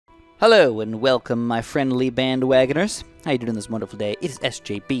Hello and welcome, my friendly bandwagoners. How you doing this wonderful day? It is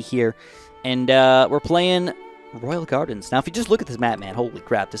SJB here, and we're playing Royal Gardens. Now, if you just look at this map, man, holy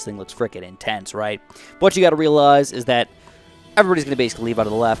crap, this thing looks frickin' intense, right? But what you gotta realize is that everybody's gonna basically leave out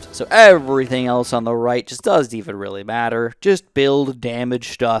of the left, so everything else on the right just doesn't even really matter. Just build damage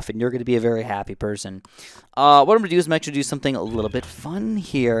stuff, and you're gonna be a very happy person. What I'm gonna do is I'm actually do something a little bit fun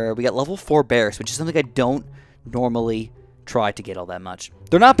here. We got level 4 barracks, which is something I don't normally try to get all that much.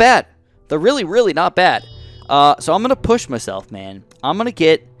 They're not bad. They're really, really not bad. So I'm going to push myself, man. I'm going to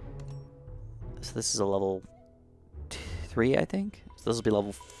get... So this is a level 3, I think? So this will be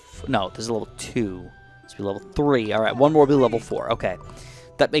level... No, this is level 2. This will be level 3. All right, one more will be level 4. Okay.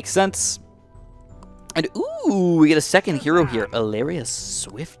 That makes sense. And, ooh, we get a second hero here. Illyria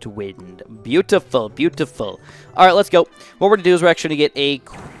Swiftwind. Beautiful, beautiful. All right, let's go. What we're going to do is we're actually going to get a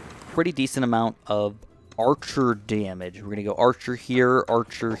pretty decent amount of archer damage. We're going to go archer here,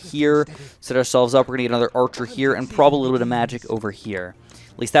 set ourselves up. We're going to get another archer here, and probably a little bit of magic over here.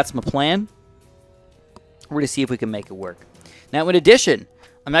 At least that's my plan. We're going to see if we can make it work. Now, in addition,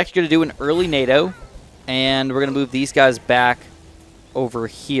 I'm actually going to do an early NATO, and we're going to move these guys back over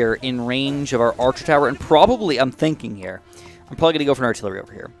here in range of our archer tower, and probably, I'm thinking here, I'm probably going to go for an artillery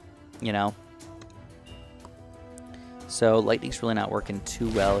over here, you know? So, lightning's really not working too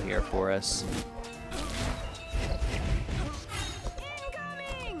well here for us.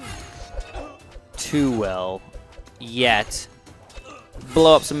 Too well yet.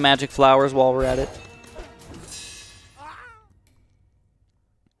 Blow up some magic flowers while we're at it.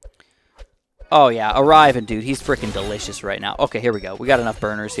 Oh yeah, arriving, dude. He's freaking delicious right now. Okay, here we go. We got enough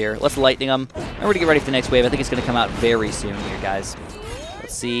burners here. Let's lightning them. And we're gonna get ready for the next wave. I think it's gonna come out very soon here, guys.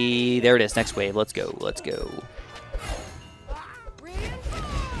 Let's see. There it is. Next wave. Let's go. Let's go.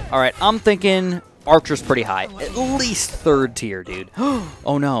 All right, I'm thinking archer's pretty high. At least 3rd tier, dude.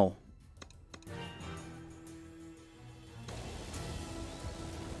 Oh no.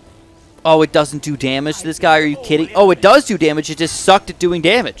 Oh, it doesn't do damage to this guy? Are you kidding? Oh, it does do damage. It just sucked at doing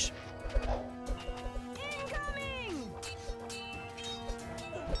damage.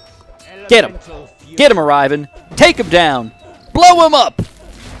 Get him. Get him, arriving. Take him down. Blow him up.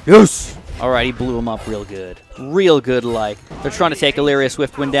 Yes. All right, he blew him up real good. Real good, like. They're trying to take Illyria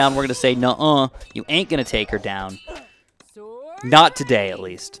Swiftwind down. We're going to say, nuh-uh. You ain't going to take her down. Not today, at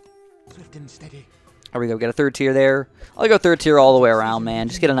least. There we go. We got a 3rd tier there. I'll go 3rd tier all the way around, man.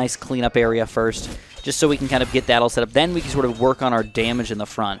 Just get a nice cleanup area first, just so we can kind of get that all set up. Then we can sort of work on our damage in the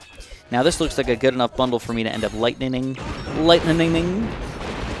front. Now, this looks like a good enough bundle for me to end up lightning.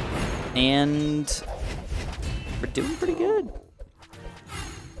 And we're doing pretty good.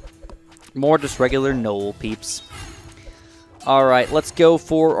 More just regular Knoll peeps. All right, let's go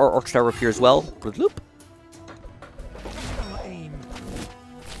for our archer tower up here as well. Bloop.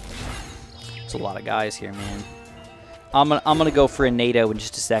 It's a lot of guys here, man. I'm gonna go for a NATO in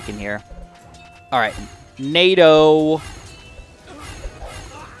just a second here. All right, NATO.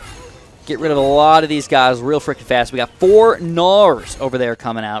 Get rid of a lot of these guys real freaking fast. We got 4 Gnars over there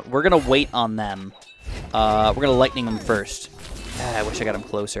coming out. We're gonna wait on them. We're gonna lightning them first. I wish I got them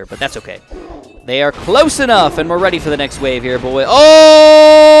closer, but that's okay. They are close enough, and we're ready for the next wave here, boy.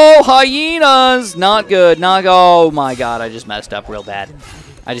 Oh, hyenas! Not good. Not. Oh my God, I just messed up real bad.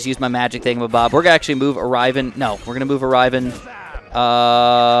 I just used my magic thingamabob. We're going to actually move arriving. No, we're going to move arriving.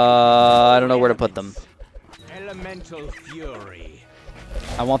 I don't know where to put them. Elemental fury.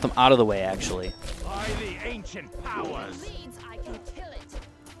 I want them out of the way, actually. By the ancient powers.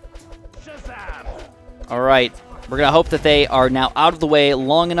 Shazam. All right. We're going to hope that they are now out of the way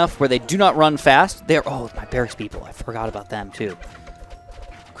long enough where they do not run fast. They're... Oh, my barracks people. I forgot about them, too.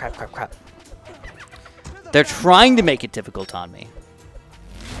 Crap, crap, crap. They're trying to make it difficult on me.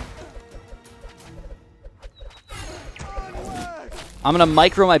 I'm going to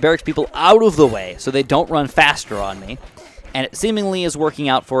micro my barracks people out of the way so they don't run faster on me. And it seemingly is working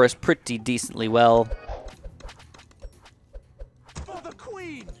out for us pretty decently well.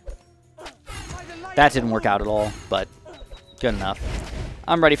 That didn't work out at all, but good enough.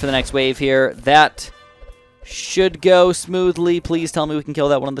 I'm ready for the next wave here. That should go smoothly. Please tell me we can kill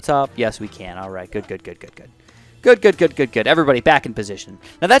that one on the top. Yes, we can. All right. Good, good, good, good, good. Good, good, good, good, good. Everybody back in position.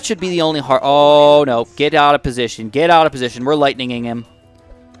 Now, that should be the only hard... Oh, no. Get out of position. Get out of position. We're lightninging him.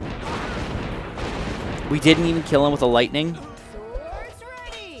 We didn't even kill him with a lightning.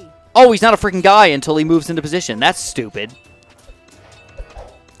 Oh, he's not a freaking guy until he moves into position. That's stupid.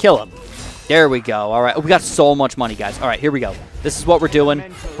 Kill him. There we go. All right. We got so much money, guys. All right, here we go. This is what we're doing.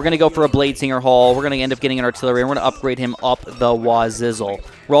 We're going to go for a Bladesinger Hall. We're going to end up getting an artillery, and we're going to upgrade him up the wazizzle.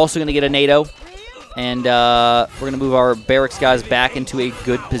 We're also going to get a NATO. And we're going to move our barracks guys back into a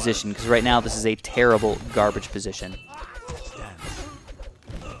good position, because right now this is a terrible garbage position.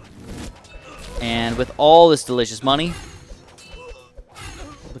 And with all this delicious money,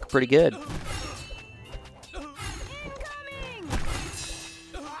 look pretty good.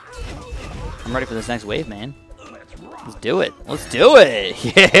 I'm ready for this next wave, man. Let's do it. Let's do it.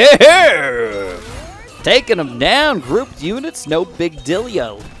 Yeah! Taking them down. Grouped units. No big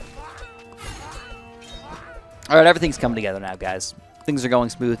dealio. All right, everything's coming together now, guys. Things are going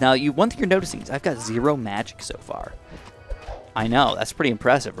smooth. Now, one thing you're noticing is I've got 0 magic so far. I know. That's pretty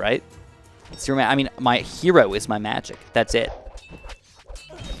impressive, right? 0 I mean, my hero is my magic. That's it.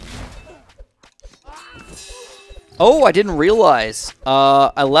 Oh, I didn't realize.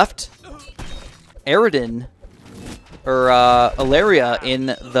 I left Aridin or Ilaria in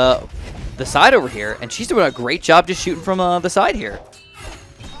the side over here, and she's doing a great job just shooting from the side here.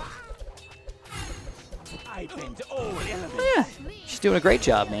 Yeah, she's doing a great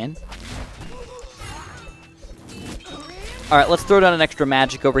job, man. All right, let's throw down an extra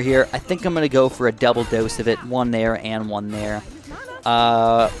magic over here. I think I'm going to go for a double dose of it. 1 there and 1 there. And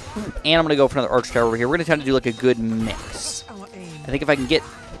I'm going to go for another Arch Tower over here. We're going to try to do like a good mix. I think if I can get,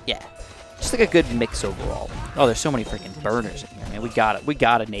 yeah, just like a good mix overall. Oh, there's so many freaking burners in here, man. We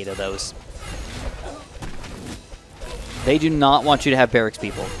got a NATO those. They do not want you to have barracks,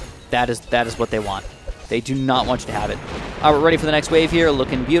 people. That is what they want. They do not want you to have it. All right, we're ready for the next wave here.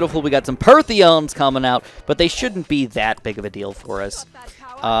 Looking beautiful. We got some Perthions coming out, but they shouldn't be that big of a deal for us.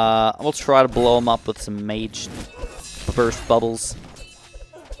 We'll try to blow them up with some mage burst bubbles.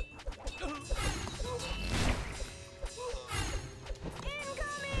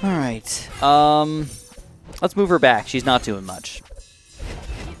 All right. Let's move her back. She's not doing much.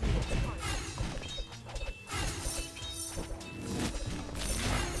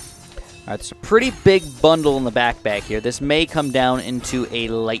 All right, there's a pretty big bundle in the backpack here. This may come down into a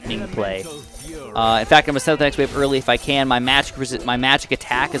lightning play. In fact, I'm going to set up the next wave early if I can. My magic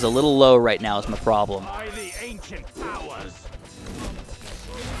attack is a little low right now is my problem.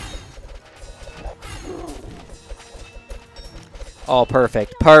 Oh,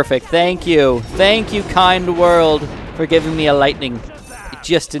 perfect. Perfect. Thank you. Thank you, kind world, for giving me a lightning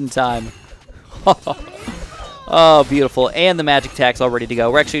just in time. Oh, beautiful. And the magic attack's all ready to go.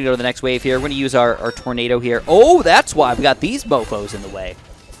 We're actually going to go to the next wave here. We're going to use our tornado here. Oh, that's why we got these mofos in the way.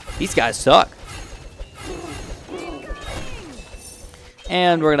 These guys suck.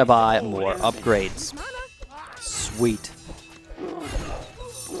 And we're going to buy more upgrades. Sweet.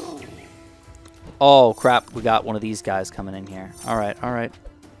 Oh, crap. We got one of these guys coming in here. All right, all right.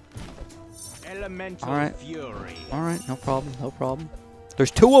 Elemental all right. Fury. All right, no problem, no problem.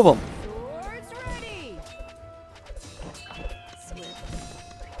 There's 2 of them.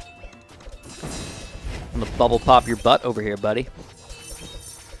 I'm going to bubble pop your butt over here, buddy.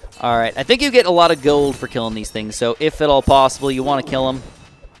 All right, I think you get a lot of gold for killing these things, so if at all possible, you want to kill them.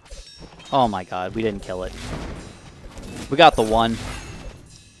 Oh my god, we didn't kill it. We got the 1.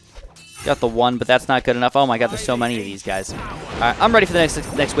 Got the 1, but that's not good enough. Oh my god, there's so many of these guys. All right, I'm ready for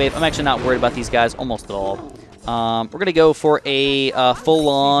the next wave. I'm actually not worried about these guys almost at all. We're going to go for a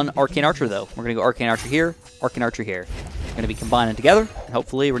full-on Arcane Archer, though. We're going to go Arcane Archer here, Arcane Archer here. We're going to be combining together, and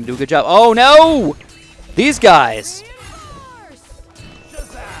hopefully we're going to do a good job. Oh, no! These guys!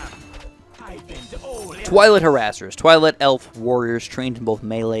 Twilight Harassers. Twilight Elf Warriors trained in both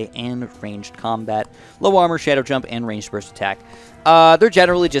melee and ranged combat. Low armor, shadow jump, and ranged burst attack. They're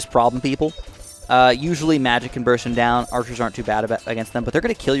generally just problem people. Usually magic can burst them down. Archers aren't too bad against them, but they're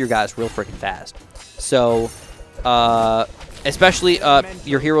going to kill your guys real freaking fast. So, especially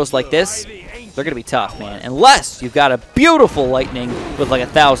your heroes like this, they're going to be tough, man. Unless you've got a beautiful lightning with like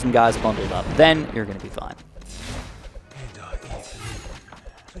 1,000 guys bundled up. Then you're going to be fine.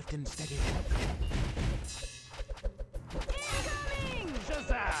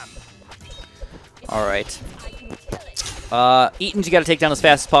 All right. Eatons you got to take down as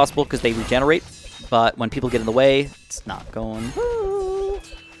fast as possible because they regenerate. But when people get in the way, it's not going.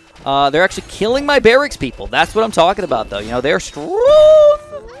 They're actually killing my barracks people. That's what I'm talking about, though. You know, they're strong.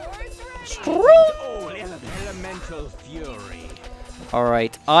 Elemental Fury. All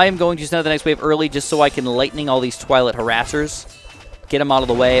right. I'm going to send the next wave early just so I can lightning all these Twilight Harassers. Get them out of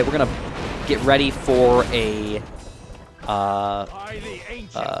the way. We're going to get ready for a...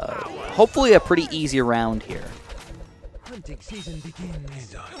 hopefully a pretty easy round here. There's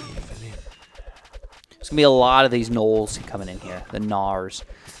going to be a lot of these gnolls coming in here, the Gnars.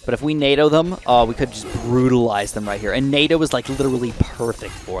 But if we NATO them, we could just brutalize them right here. And NATO is like literally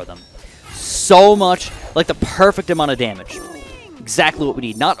perfect for them. So much, like the perfect amount of damage. Exactly what we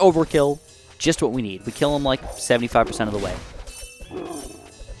need. Not overkill, just what we need. We kill him like 75% of the way.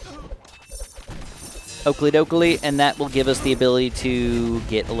 Oakley dokley, and that will give us the ability to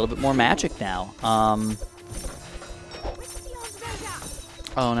get a little bit more magic now.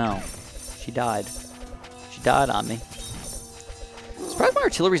 Oh no. She died. She died on me. Surprised my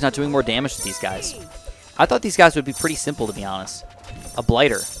artillery's not doing more damage to these guys. I thought these guys would be pretty simple, to be honest. A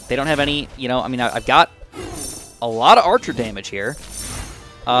blighter. They don't have any, you know, I mean, I've got a lot of archer damage here.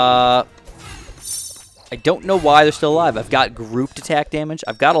 I don't know why they're still alive. I've got grouped attack damage.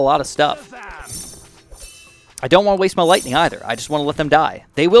 I've got a lot of stuff. I don't want to waste my lightning either. I just want to let them die.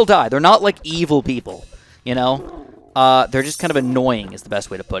 They will die. They're not like evil people, you know? They're just kind of annoying is the best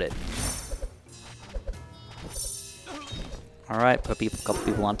way to put it. Alright, put a couple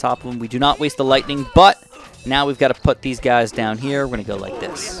people on top of them. We do not waste the lightning, but now we've got to put these guys down here. We're going to go like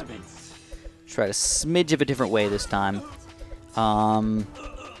this. Try a smidge of a different way this time.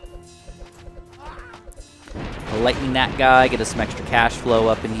 Lightning that guy, get us some extra cash flow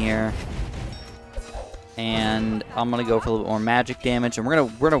up in here. And I'm going to go for a little bit more magic damage. And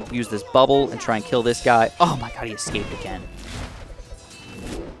we're gonna use this bubble and try and kill this guy. Oh my god, he escaped again.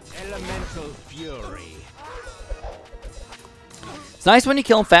 Elemental fury. It's nice when you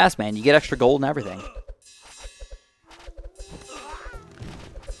kill him fast, man. You get extra gold and everything.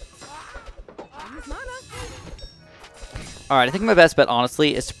 Alright, I think my best bet,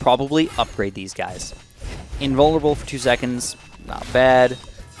 honestly, is to probably upgrade these guys. Invulnerable for 2 seconds. Not bad.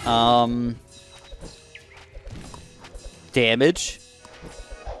 Damage.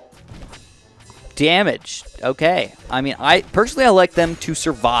 Damage. Okay. I mean, personally, I like them to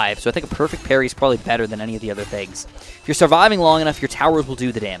survive, so I think a perfect parry is probably better than any of the other things. If you're surviving long enough, your towers will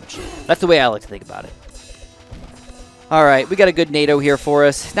do the damage. That's the way I like to think about it. Alright, we got a good NATO here for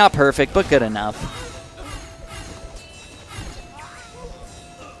us. Not perfect, but good enough.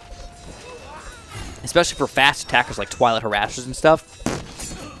 Especially for fast attackers like Twilight Harassers and stuff.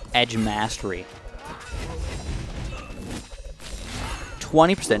 Edge Mastery.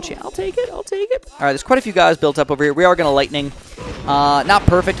 20% chance. I'll take it. I'll take it. All right, there's quite a few guys built up over here. We are going to lightning. Not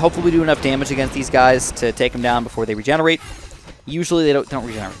perfect. Hopefully we do enough damage against these guys to take them down before they regenerate. Usually they don't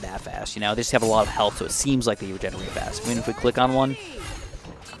regenerate that fast, you know. They just have a lot of health, so it seems like they regenerate fast. I mean, if we click on one,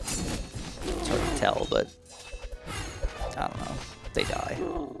 it's hard to tell, but I don't know. They die.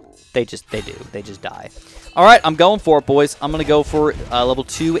 They do. They just die. All right, I'm going for it, boys. I'm going to go for a level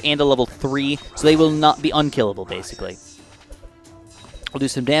 2 and a level 3, so they will not be unkillable, basically. We'll do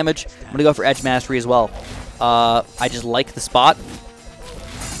some damage. I'm going to go for Edge Mastery as well. I just like the spot.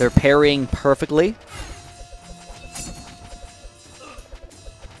 They're parrying perfectly.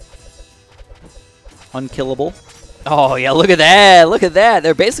 Unkillable. Oh, yeah, look at that. Look at that.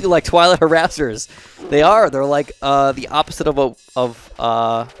 They're basically like Twilight Harassers. They are. They're like the opposite of well,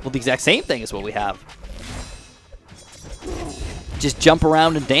 the exact same thing is what we have. Just jump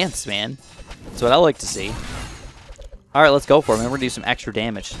around and dance, man. That's what I like to see. All right, let's go for it, man. We're going to do some extra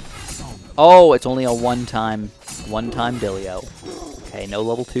damage. Oh, it's only a one-time Billio. Okay, no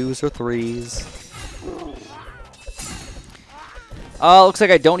level 2s or 3s. Looks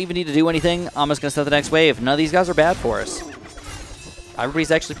like I don't even need to do anything. I'm just going to set the next wave. None of these guys are bad for us.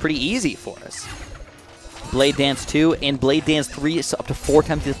 Everybody's actually pretty easy for us. Blade Dance 2 and Blade Dance 3 is up to 4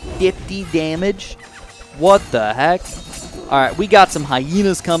 times 50 damage. What the heck? Alright, we got some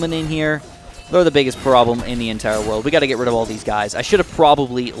hyenas coming in here. They're the biggest problem in the entire world. We got to get rid of all these guys. I should have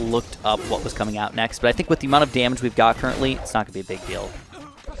probably looked up what was coming out next, but I think with the amount of damage we've got currently, it's not going to be a big deal.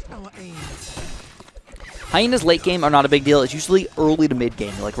 Hyenas late game are not a big deal. It's usually early to mid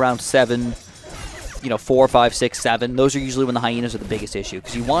game, like round 7, 4, 5, 6, 7. Those are usually when the hyenas are the biggest issue,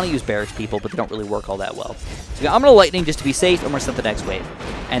 because you want to use barracks people, but they don't really work all that well. So I'm going to lightning just to be safe. I'm going to set the next wave.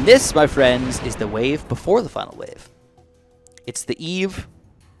 And this, my friends, is the wave before the final wave. It's the eve.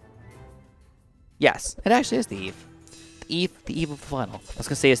 Yes, it actually is the eve. The eve of the final. I was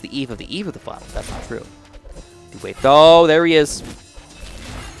going to say it's the eve of the final. That's not true. Wait. Oh, there he is.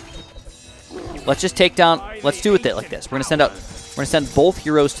 Let's just take down. Let's do it like this. We're going to send both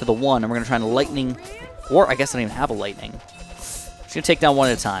heroes to the one, and we're going to try and lightning. Or I guess I don't even have a lightning. Just going to take down one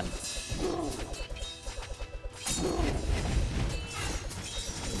at a time.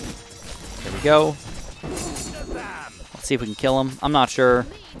 There we go. Let's see if we can kill him. I'm not sure.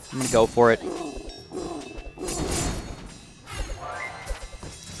 I'm going to go for it.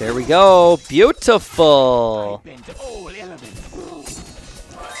 There we go. Beautiful.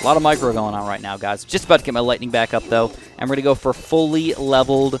 A lot of micro going on right now, guys. Just about to get my lightning back up, though. And we're going to go for fully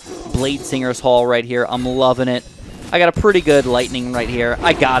leveled Blade Singer's Hall right here. I'm loving it. I got a pretty good lightning right here.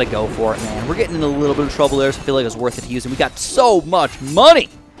 I got to go for it, man. We're getting in a little bit of trouble there, so I feel like it's worth it to use. And we got so much money.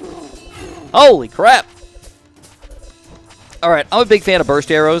 Holy crap! Alright, I'm a big fan of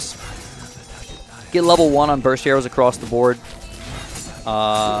burst arrows. Get level 1 on burst arrows across the board.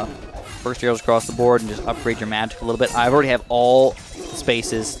 Burst arrows across the board and just upgrade your magic a little bit. I already have all the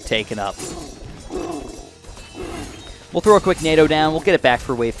spaces taken up. We'll throw a quick NATO down. We'll get it back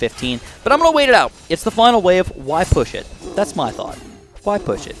for wave 15. But I'm going to wait it out. It's the final wave. Why push it? That's my thought. Why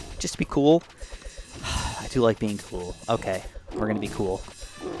push it? Just to be cool? I do like being cool. Okay, we're going to be cool.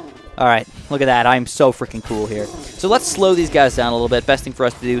 Alright, look at that. I'm so freaking cool here. So let's slow these guys down a little bit. Best thing for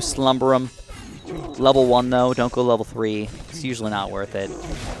us to do, slumber them. Level 1, though. Don't go level 3. It's usually not worth it.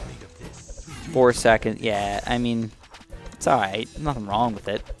 4 seconds. Yeah, I mean, it's alright. Nothing wrong with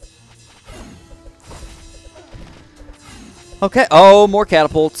it. Okay. Oh, more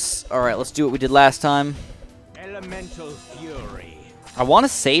catapults. Alright, let's do what we did last time. Elemental fury. I want to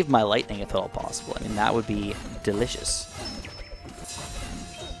save my lightning if at all possible. I mean, that would be delicious.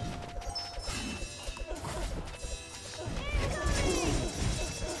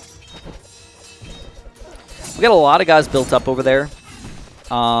 We got a lot of guys built up over there.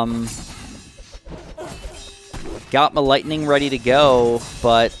 Got my lightning ready to go,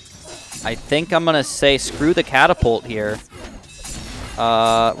 but I think I'm gonna say screw the catapult here.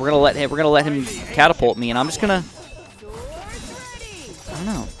 We're gonna let him catapult me, and I'm just gonna, I don't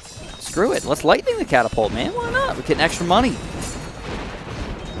know, screw it. Let's lightning the catapult, man. Why not? We're getting extra money.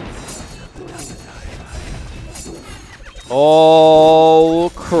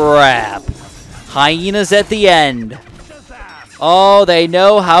 Oh crap! Hyenas at the end. Oh, they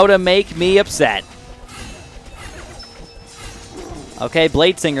know how to make me upset. Okay,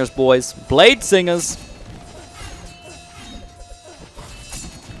 Blade Singers, boys. Blade Singers.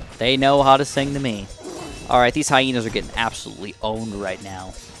 They know how to sing to me. Alright, these hyenas are getting absolutely owned right now.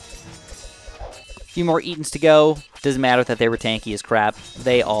 A few more Edens to go. Doesn't matter that they were tanky as crap.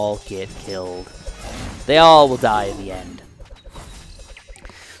 They all get killed. They all will die in the end.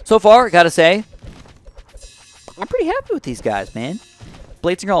 So far, gotta say, I'm pretty happy with these guys, man.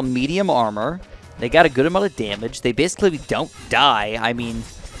 Blades are all medium armor. They got a good amount of damage. They basically don't die. I mean,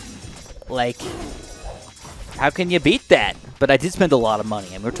 like, how can you beat that? But I did spend a lot of money.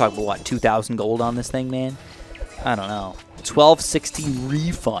 I mean, we're talking about, what, 2,000 gold on this thing, man? I don't know. 1260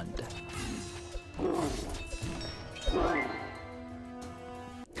 refund.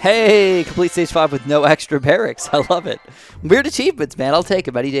 Hey, complete stage 5 with no extra barracks. I love it. Weird achievements, man. I'll take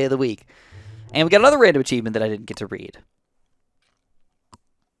them any day of the week. And we got another random achievement that I didn't get to read.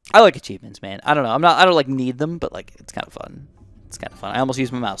 I like achievements, man. I don't know. I don't like need them, but like it's kind of fun. It's kind of fun. I almost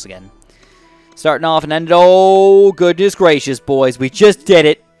used my mouse again. Starting off and ended. Oh, goodness gracious, boys. We just did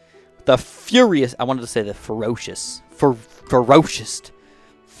it. The furious. I wanted to say the ferocious. Ferocious.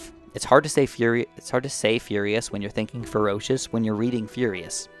 It's hard to say furious. It's hard to say furious when you're thinking ferocious when you're reading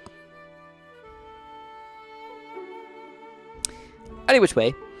furious. Any which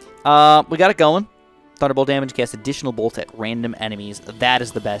way. We got it going. Thunderbolt damage casts additional bolts at random enemies. That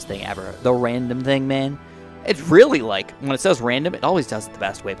is the best thing ever. The random thing, man. It's really like, when it says random, it always does it the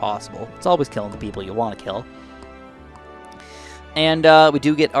best way possible. It's always killing the people you want to kill. And we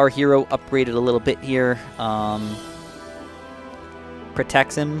do get our hero upgraded a little bit here.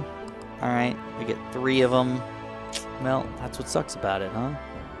 Protects him. Alright, we get 3 of them. Well, that's what sucks about it, huh?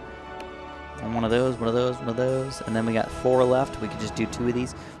 And one of those, one of those, one of those. And then we got 4 left. We could just do 2 of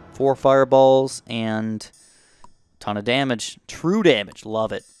these. 4 fireballs and a ton of damage. True damage.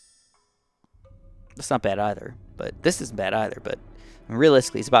 Love it. That's not bad either. But this isn't bad either. But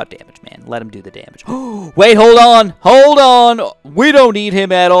realistically, it's about damage, man. Let him do the damage. Wait, hold on. Hold on. We don't need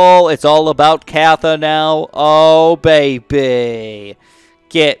him at all. It's all about Katha now. Oh, baby.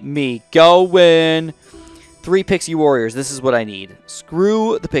 Get me going. 3 Pixie Warriors. This is what I need.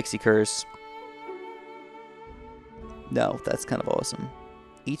 Screw the Pixie Curse. No, that's kind of awesome.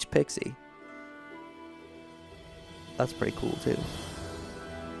 Each Pixie. That's pretty cool, too.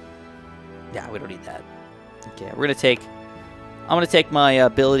 Yeah, we don't need that. Okay, we're going to take... I'm going to take my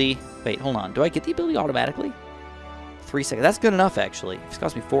ability... Wait, hold on. Do I get the ability automatically? 3 seconds. That's good enough, actually. It's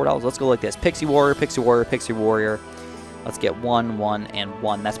cost me $4. Let's go like this. Pixie Warrior, Pixie Warrior, Pixie Warrior. Let's get 1, 1, and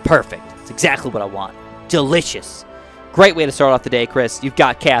 1. That's perfect. That's exactly what I want. Delicious. Great way to start off the day, Chris. You've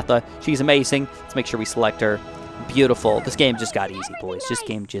got Katha. She's amazing. Let's make sure we select her. Beautiful. This game just got easy, boys. This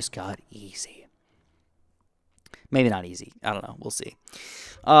game just got easy. Maybe not easy. I don't know. We'll see.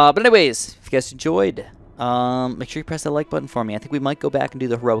 But anyways, if you guys enjoyed, make sure you press that like button for me. I think we might go back and do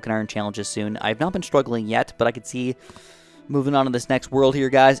the Heroic and Iron challenges soon. I've not been struggling yet, but I could see moving on to this next world here,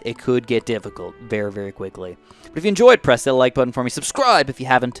 guys, it could get difficult very, very quickly. But if you enjoyed, press that like button for me. Subscribe if you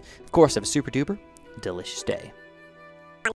haven't. Of course, have a super duper delicious day.